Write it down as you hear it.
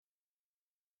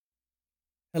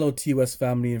Hello, TOS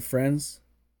family and friends.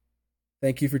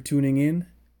 Thank you for tuning in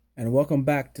and welcome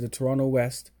back to the Toronto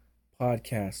West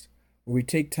podcast, where we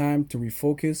take time to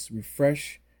refocus,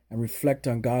 refresh, and reflect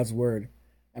on God's Word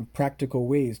and practical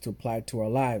ways to apply it to our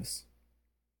lives.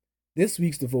 This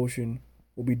week's devotion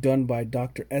will be done by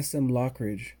Dr. S.M.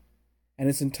 Lockridge, and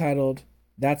it's entitled,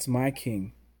 That's My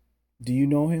King. Do you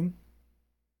know him?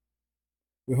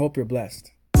 We hope you're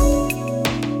blessed.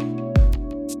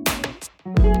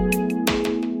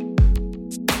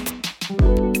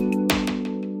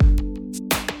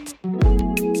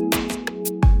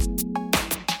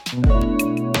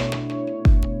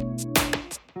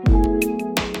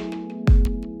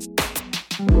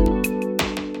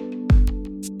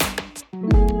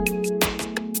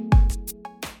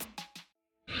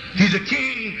 He's a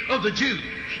king of the Jews.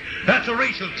 That's a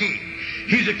racial king.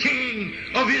 He's a king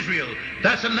of Israel.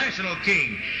 That's a national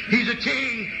king. He's a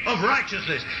king of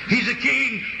righteousness. He's a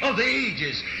king of the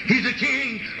ages. He's a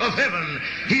king of heaven.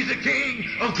 He's a king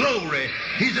of glory.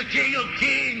 He's a king of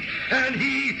kings, and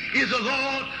he is a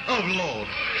Lord of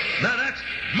lords. Now that's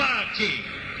my king.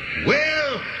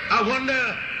 Well, I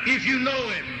wonder if you know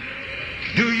him.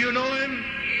 Do you know him?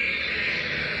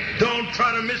 Don't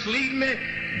try to mislead me.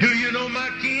 Do you know my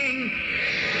king?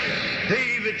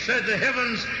 David said the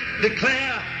heavens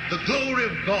declare the glory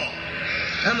of God,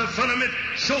 and the firmament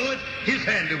showeth his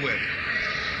handiwork.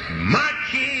 My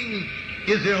king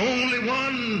is the only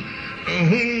one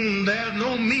whom there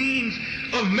no means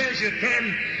of measure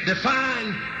can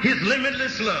define his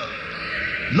limitless love.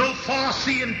 No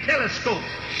far-seeing telescope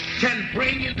can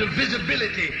bring into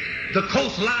visibility the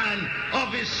coastline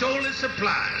of his shoaly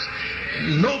supplies.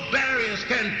 No barriers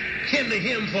can hinder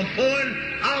him from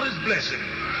pouring out his blessing.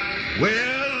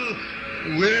 Well,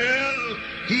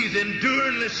 he's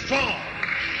enduringly strong.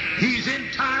 He's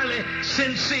entirely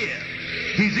sincere.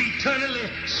 He's eternally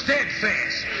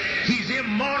steadfast. He's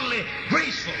immortally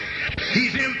graceful.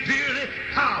 He's imperially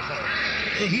powerful.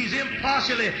 He's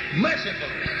impartially merciful.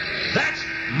 That's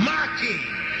my king.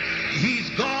 He's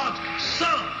God's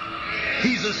son.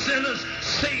 He's a sinner's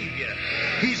savior.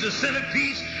 He's the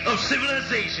centerpiece of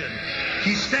civilization.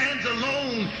 He stands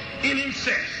alone in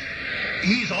himself.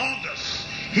 He's august.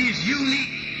 He's unique.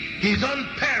 He's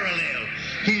unparalleled.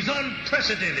 He's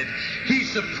unprecedented.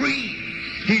 He's supreme.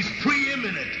 He's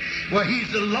preeminent. Well,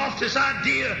 he's the loftiest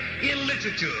idea in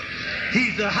literature.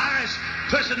 He's the highest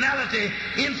personality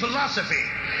in philosophy.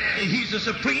 He's the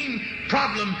supreme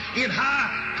problem in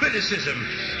high criticism.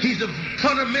 He's the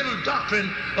fundamental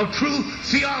doctrine of true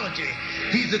theology.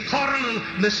 He's the cardinal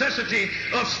necessity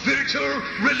of spiritual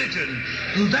religion.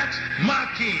 That's my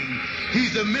king.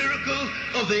 He's the miracle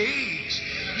of the age.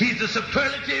 He's the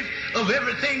superlative of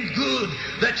everything good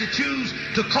that you choose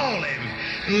to call him.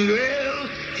 Well,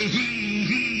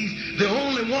 he's the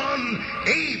only one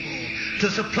able to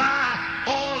supply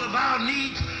all of our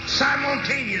needs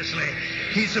simultaneously.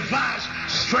 He supplies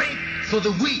strength for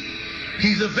the weak.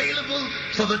 He's available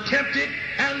for the tempted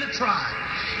and the tried.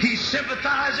 He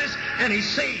sympathizes and he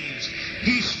saves.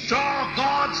 He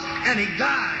guards and he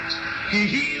guides. He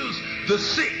heals the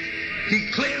sick.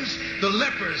 He cleanses the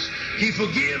lepers. He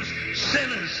forgives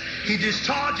sinners. He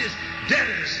discharges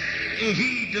debtors.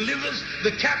 He delivers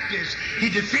the captives. He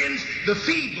defends the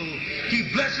feeble. He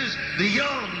blesses the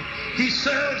young. He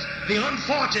serves the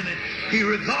unfortunate. He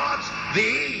regards the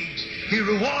aged. He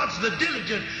rewards the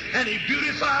diligent, and he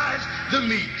beautifies the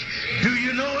meek. Do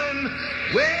you know him?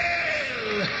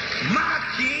 Well, my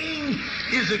king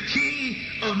is a key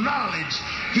of knowledge.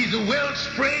 He's a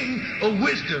wellspring of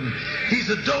wisdom. He's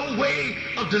a doorway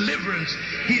of deliverance.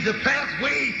 He's a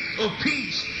pathway of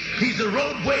peace. He's the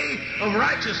roadway of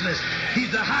righteousness.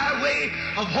 He's the highway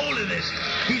of holiness.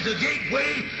 He's the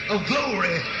gateway of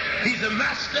glory. He's the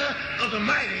master of the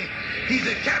mighty. He's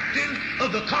the captain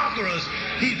of the conquerors.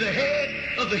 He's the head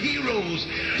of the heroes.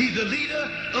 He's the leader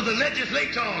of the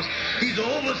legislators. He's the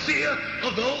overseer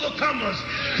of the overcomers.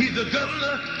 He's the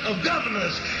governor of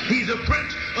governors. He's the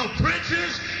prince of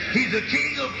princes. He's the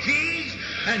king of kings.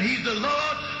 And he's the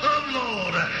Lord of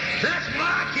lords. That's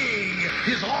my king.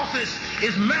 His office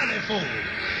is manifold.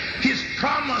 His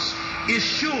promise is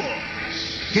sure.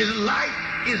 His life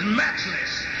is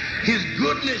matchless. His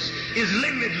goodness is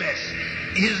limitless.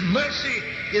 His mercy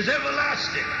is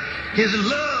everlasting. His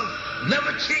love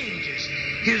never changes.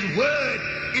 His word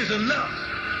is enough.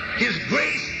 His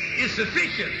grace is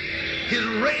sufficient. His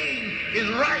reign is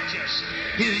righteous.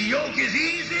 His yoke is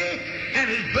easy and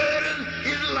his burden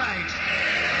is light.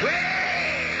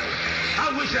 Well,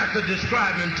 I wish I could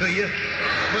describe him to you,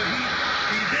 but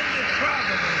he's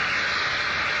indescribable.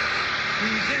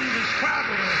 He's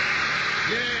indescribable.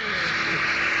 Yeah.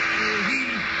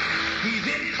 He's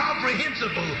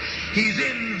He's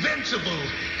invincible.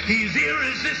 He's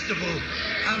irresistible.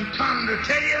 I'm trying to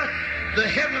tell you, the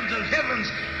heavens of heavens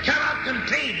cannot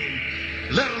contain him,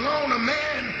 let alone a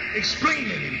man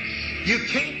explaining him. You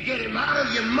can't get him out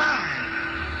of your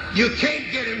mind. You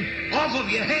can't get him off of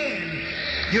your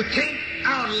hand. You can't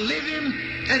outlive him,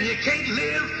 and you can't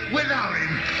live without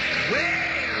him.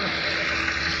 Well,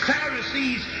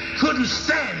 Pharisees couldn't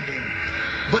stand him,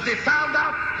 but they found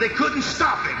out they couldn't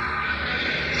stop him.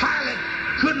 Pilate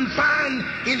couldn't find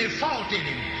any fault in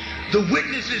him. The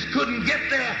witnesses couldn't get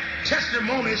their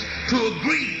testimonies to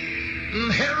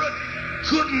agree. Herod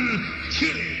couldn't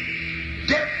kill him.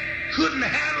 Death couldn't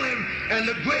handle him, and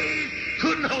the grave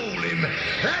couldn't hold him.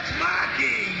 That's my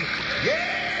king.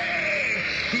 Yeah!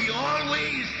 He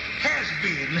always has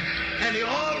been, and he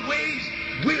always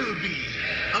will be.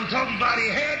 I'm talking about he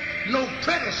had no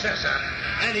predecessor,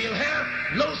 and he'll have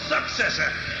no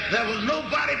successor. There was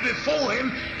nobody before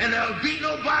him, and there'll be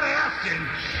nobody after him.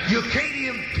 You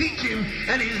can't impeach him,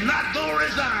 and he's not going to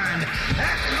resign.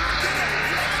 That's my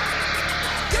king.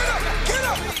 Get up! Get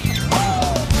up!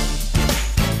 Oh!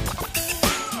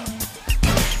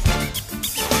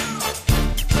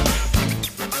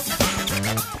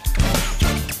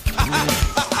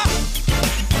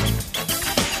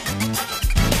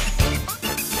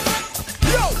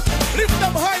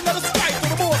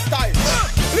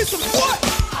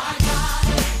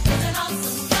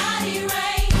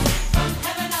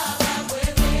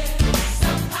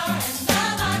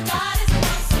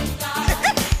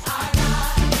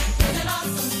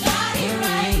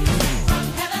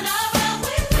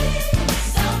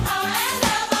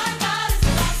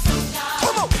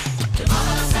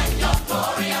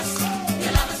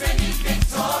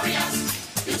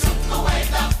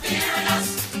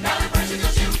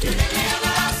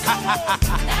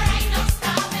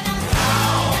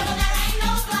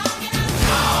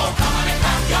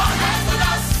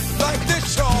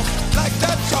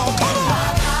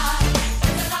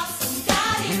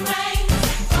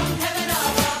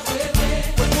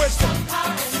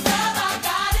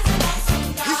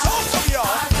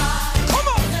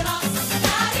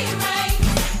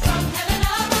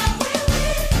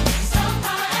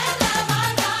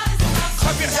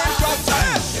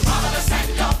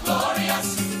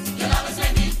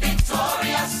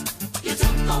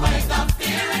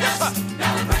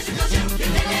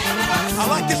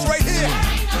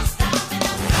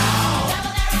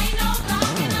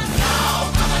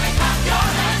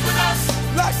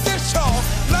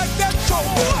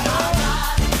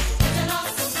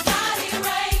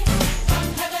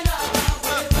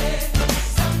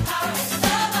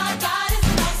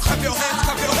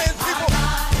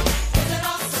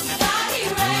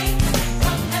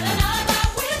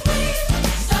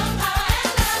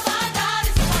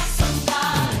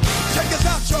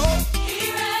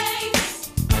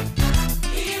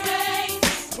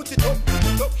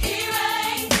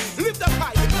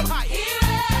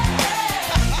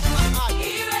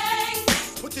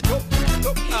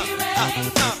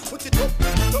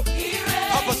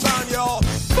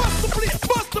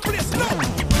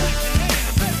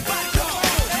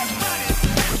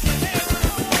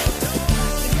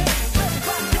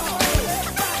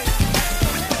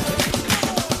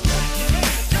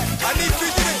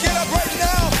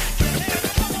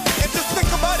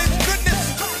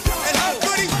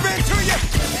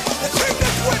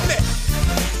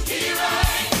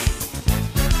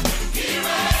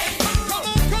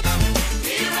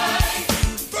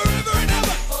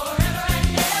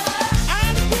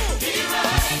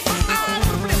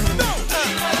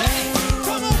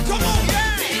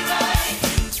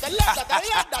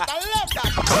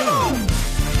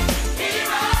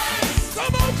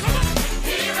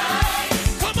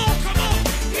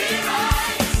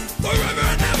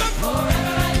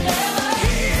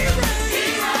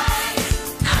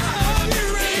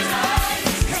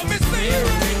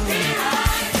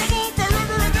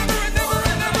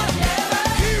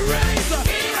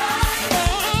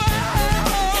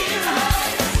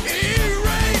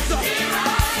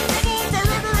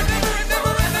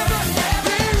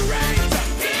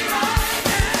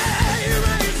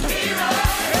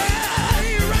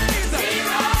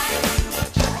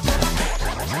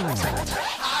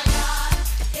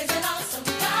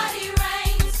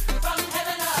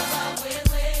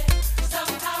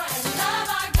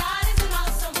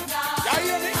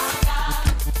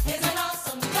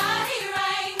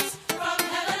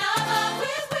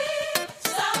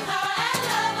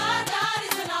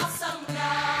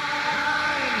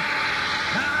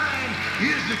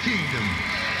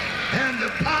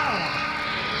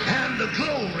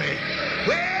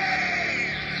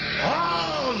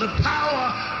 the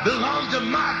power belongs to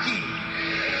my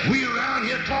king. We around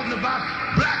here talking about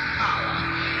black power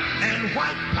and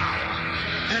white power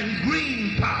and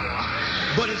green power,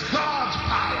 but it's God's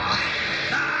power.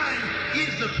 Thine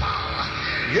is the power.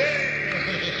 Yeah.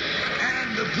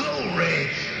 And the glory.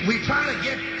 We try to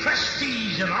get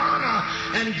prestige and honor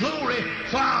and glory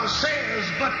for ourselves,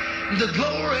 but the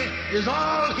glory is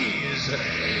all his.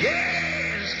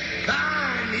 Yes.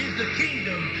 Thine is the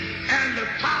kingdom and the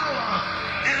power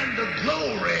and the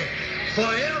glory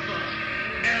forever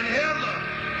and ever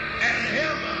and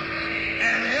ever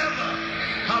and ever.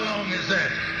 How long is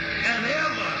that? And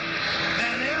ever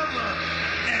and ever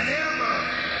and ever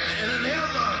and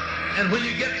ever. And when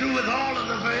you get through with all of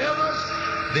the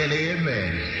forevers, then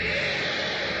amen.